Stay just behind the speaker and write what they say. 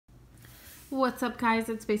What's up, guys?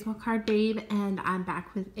 It's Baseball Card Babe, and I'm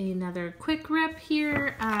back with another quick rip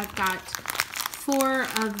here. I've got 4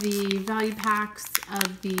 of the value packs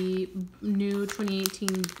of the new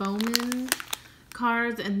 2018 Bowman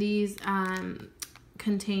cards, and these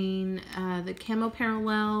contain the camo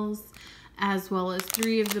parallels, as well as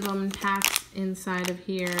 3 of the Bowman packs inside of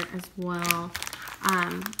here as well.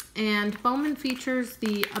 And Bowman features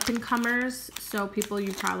the up-and-comers, so people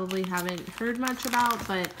you probably haven't heard much about,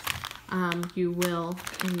 but you will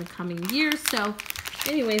in the coming years. So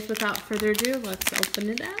anyways, without further ado, let's open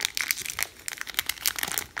it up.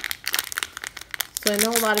 So I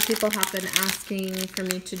know a lot of people have been asking for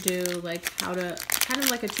me to do like how to, kind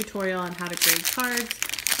of like a tutorial on how to grade cards,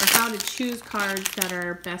 or how to choose cards that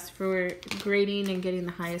are best for grading and getting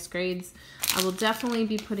the highest grades. I will definitely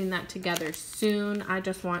be putting that together soon. I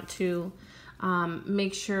just want to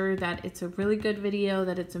make sure that it's a really good video,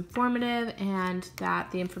 that it's informative, and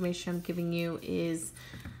that the information I'm giving you is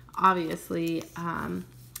obviously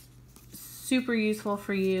super useful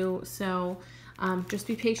for you. So just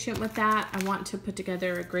be patient with that. I want to put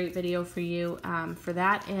together a great video for you for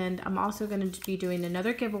that. And I'm also going to be doing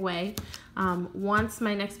another giveaway. Once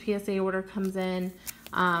my next PSA order comes in,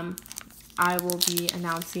 I will be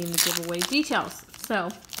announcing the giveaway details. So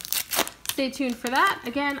stay tuned for that.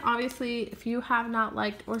 Again, obviously, if you have not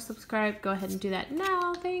liked or subscribed, go ahead and do that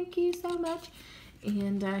now. Thank you so much.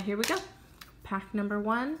 And here we go. Pack number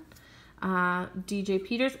 1, DJ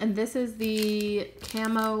Peters. And this is the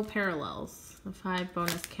camo parallels, the 5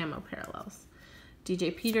 bonus camo parallels.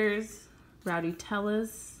 DJ Peters, Rowdy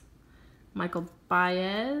Tellez, Michael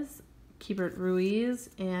Baez, Keibert Ruiz,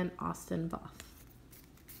 and Austin Voth.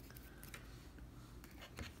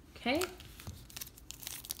 Okay.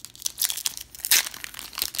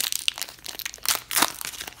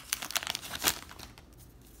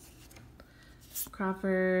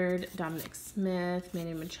 Crawford, Dominic Smith,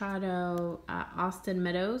 Manny Machado, Austin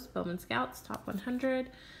Meadows, Bowman Scouts, top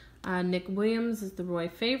 100. Nick Williams is the Roy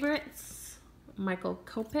Favorites. Michael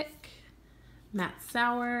Kopech, Matt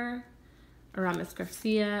Sauer, Aramis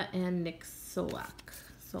Garcia, and Nick Solak.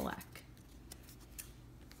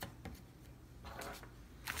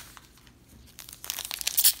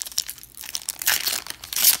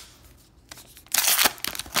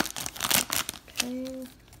 Okay.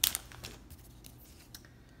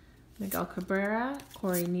 Miguel Cabrera,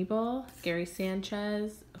 Corey Nebel, Gary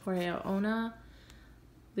Sanchez, Jorge Ona,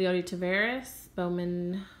 Leody Taveras,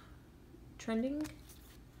 Bowman Trending,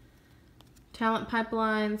 Talent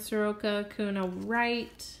Pipeline, Soroka, Kuna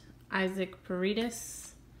Wright, Isaac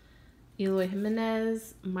Paredes, Eloy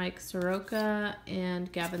Jimenez, Mike Soroka,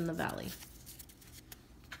 and Gavin LaValle.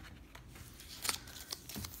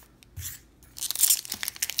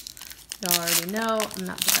 Y'all already know I'm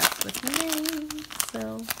not the best with names,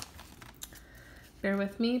 so bear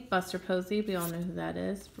with me. Buster Posey, we all know who that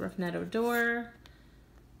is. Rougned Odor,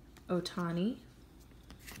 Ohtani,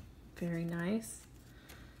 very nice.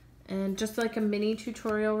 And just like a mini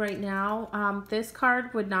tutorial right now, this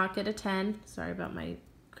card would not get a 10. Sorry about my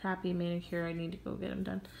crappy manicure. I need to go get them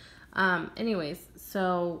done. Anyways,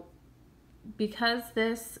 so because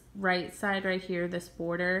this right side right here, this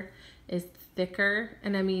border is thicker,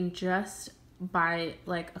 and I mean just by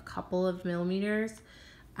like a couple of millimeters,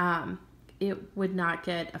 it would not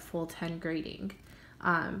get a full 10 grading.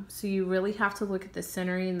 So you really have to look at the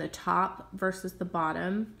centering, the top versus the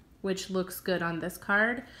bottom, which looks good on this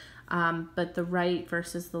card. But the right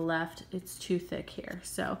versus the left, it's too thick here.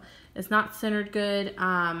 So it's not centered good.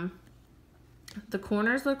 The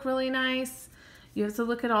corners look really nice. You have to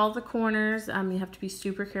look at all the corners. You have to be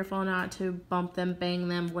super careful not to bump them, bang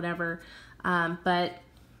them, whatever. But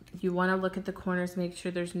you want to look at the corners, make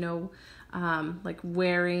sure there's no like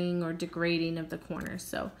wearing or degrading of the corners.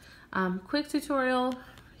 So quick tutorial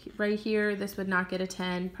right here. This would not get a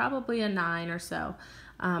 10, probably a 9 or so.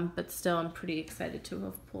 But still, I'm pretty excited to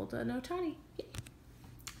have pulled an Ohtani. Yay.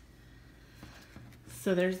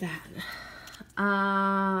 So there's that.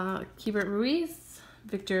 Keibert Ruiz,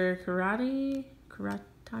 Victor Caratani,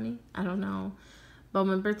 I don't know.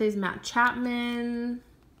 Bowman birthdays, Matt Chapman,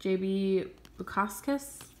 JB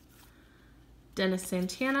Bukauskas, Dennis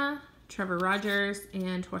Santana, Trevor Rogers,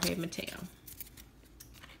 and Jorge Mateo.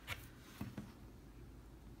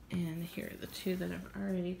 And here are the 2 that I've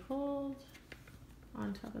already pulled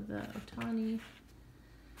on top of the Ohtani.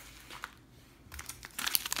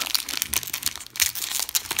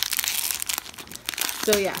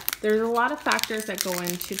 So yeah, there's a lot of factors that go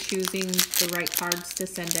into choosing the right cards to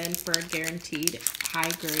send in for a guaranteed high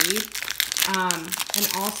grade. And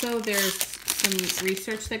also there's some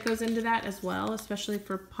research that goes into that as well, especially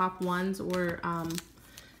for Pop 1s, or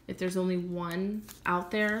if there's only one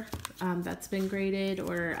out there that's been graded,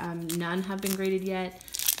 or none have been graded yet,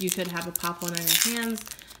 you could have a pop one on your hands,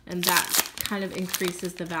 and that kind of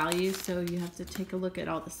increases the value. So you have to take a look at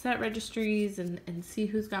all the set registries and see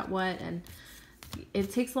who's got what, and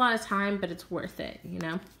it takes a lot of time, but it's worth it, you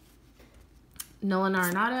know. Nolan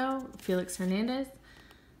Arenado, Felix Hernandez,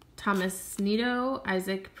 Thomas Nido,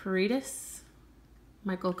 Isaac Paredes,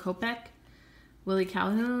 Michael Kopech, Willie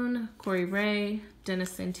Calhoun, Corey Ray,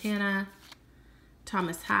 Dennis Santana,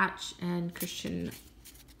 Thomas Hatch, and Christian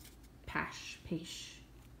Pache.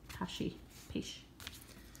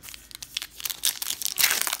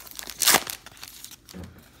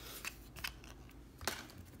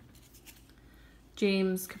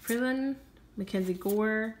 James Caprillan, Mackenzie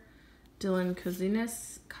Gore, Dylan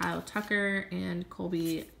Kozinis, Kyle Tucker, and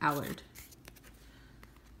Colby Allard.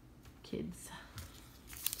 Kids.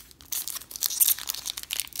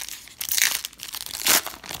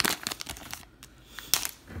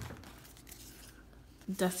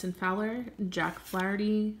 Dustin Fowler, Jack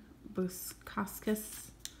Flaherty,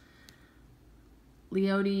 Buskauskas,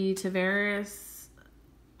 Leody Taveras,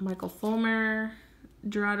 Michael Fulmer,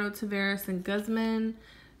 Gerardo Taveras and Guzman,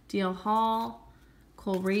 D.L. Hall,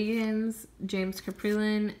 Cole Reagans, James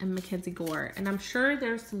Caprillan, and Mackenzie Gore. And I'm sure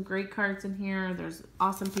there's some great cards in here. There's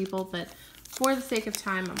awesome people, but for the sake of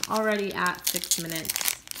time, I'm already at 6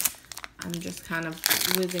 minutes. I'm just kind of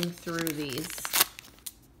whizzing through these.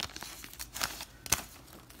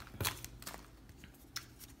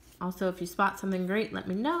 Also, if you spot something great, let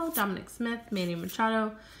me know. Dominic Smith, Manny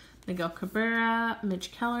Machado, Miguel Cabrera,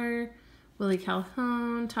 Mitch Keller, Willie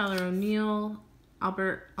Calhoun, Tyler O'Neill,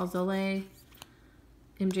 Albert Alzole,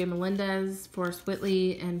 MJ Melendez, Forrest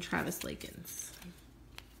Whitley, and Travis Lakins.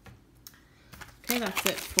 Okay, that's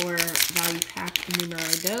it for value pack numero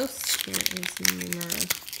dos. Here is numero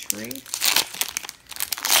 3.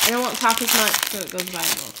 And I won't talk as much, so it goes by a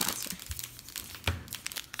little faster.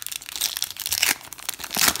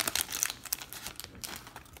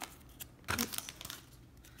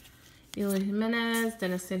 Eloy Jimenez,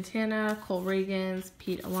 Dennis Santana, Cole Reagans,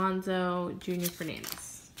 Pete Alonso, Junior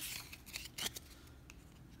Fernandez.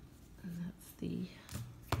 And that's the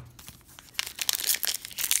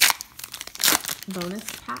bonus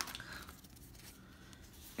pack.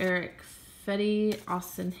 Eric Fetty,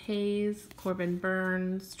 Austin Hayes, Corbin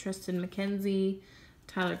Burns, Tristan McKenzie,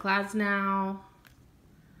 Tyler Glasnow,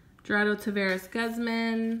 Gerardo Taveras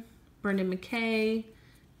Guzman, Brendan McKay,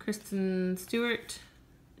 Kristen Stewart,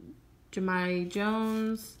 Jemai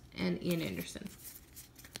Jones, and Ian Anderson.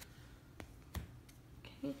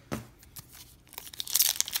 Okay.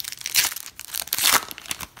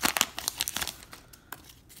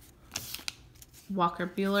 Walker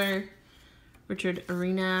Buehler, Richard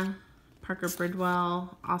Arena, Parker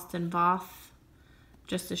Bridwell, Austin Voth,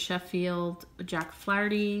 Justice Sheffield, Jack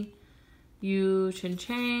Flaherty, Yu Chen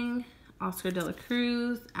Chang, Oscar De La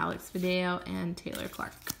Cruz, Alex Video, and Taylor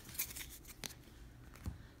Clark.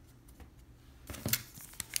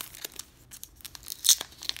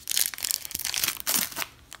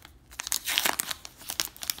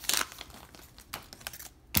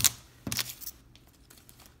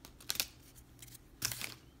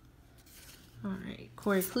 All right,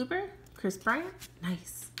 Corey Kluber, Chris Bryant,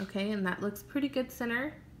 nice. Okay, and that looks pretty good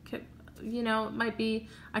center. You know, it might be,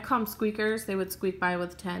 I call them squeakers. They would squeak by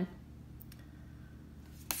with a 10.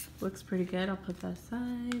 Looks pretty good. I'll put that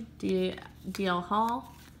aside. DL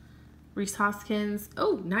Hall, Reese Hoskins.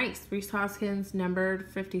 Oh, nice. Reese Hoskins,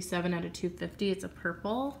 numbered 57 out of 250. It's a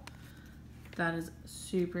purple. That is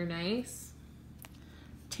super nice.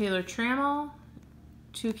 Taylor Trammell,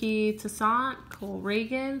 Chucky Toussaint, Cole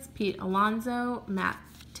Reagans, Pete Alonso, Matt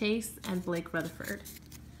Tace, and Blake Rutherford.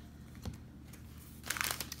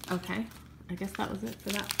 Okay, I guess that was it for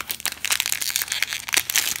that.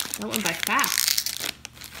 That went by fast.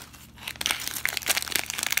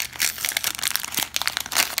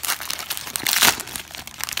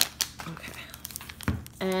 Okay,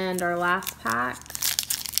 and our last pack.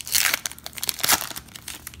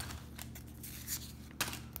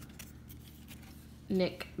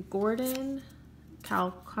 Nick Gordon,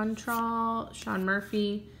 Cal Quantrill, Sean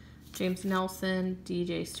Murphy, James Nelson,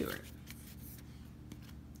 DJ Stewart.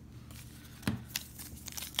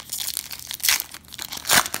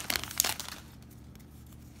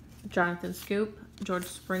 Jonathan Scoop, George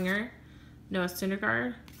Springer, Noah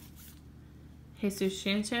Syndergaard, Jesus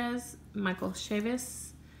Sanchez, Michael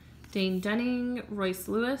Chavis, Dane Dunning, Royce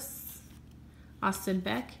Lewis, Austin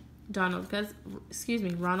Beck, Ronald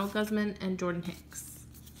Guzman, and Jordan Hicks.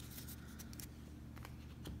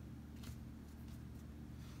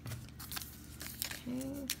 Okay.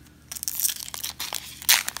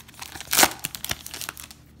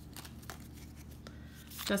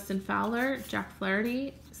 Justin Fowler, Jack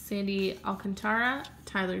Flaherty, Sandy Alcantara,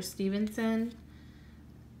 Tyler Stevenson,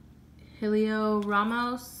 Julio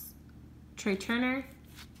Ramos, Trey Turner,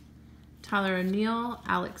 Tyler O'Neill,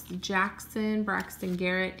 Alex Jackson, Braxton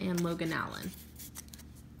Garrett, and Logan Allen.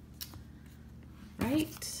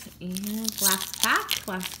 Right, and last pack.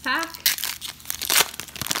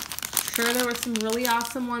 Sure, there were some really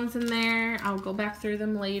awesome ones in there. I'll go back through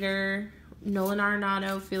them later. Nolan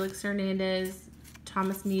Arenado, Felix Hernandez,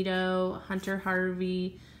 Thomas Nido, Hunter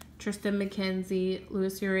Harvey, Tristan McKenzie,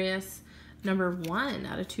 Luis Urias, number 1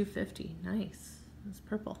 out of 250. Nice. That's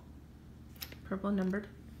purple. Purple numbered.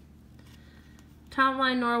 Tom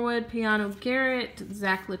Line Norwood, Piano Garrett,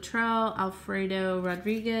 Zach Luttrell, Alfredo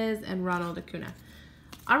Rodriguez, and Ronald Acuna.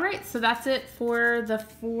 All right, so that's it for the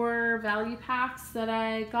 4 value packs that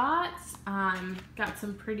I got. Got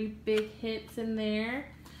some pretty big hits in there.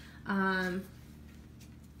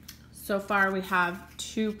 So far we have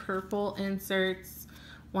 2 purple inserts.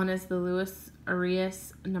 One is the Luis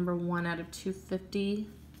Urias, number 1 out of 250.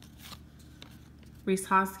 Rhys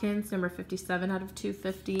Hoskins, number 57 out of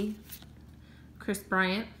 250. Chris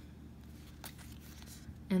Bryant.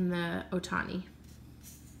 And the Ohtani.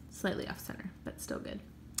 Slightly off center, but still good.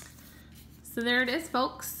 So there it is,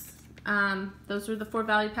 folks. Those were the 4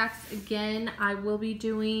 value packs. Again, I will be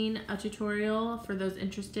doing a tutorial for those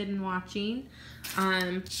interested in watching.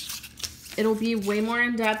 It'll be way more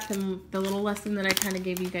in depth than the little lesson that I kind of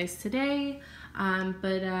gave you guys today. But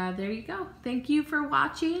there you go. Thank you for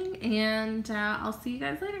watching, and I'll see you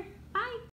guys later.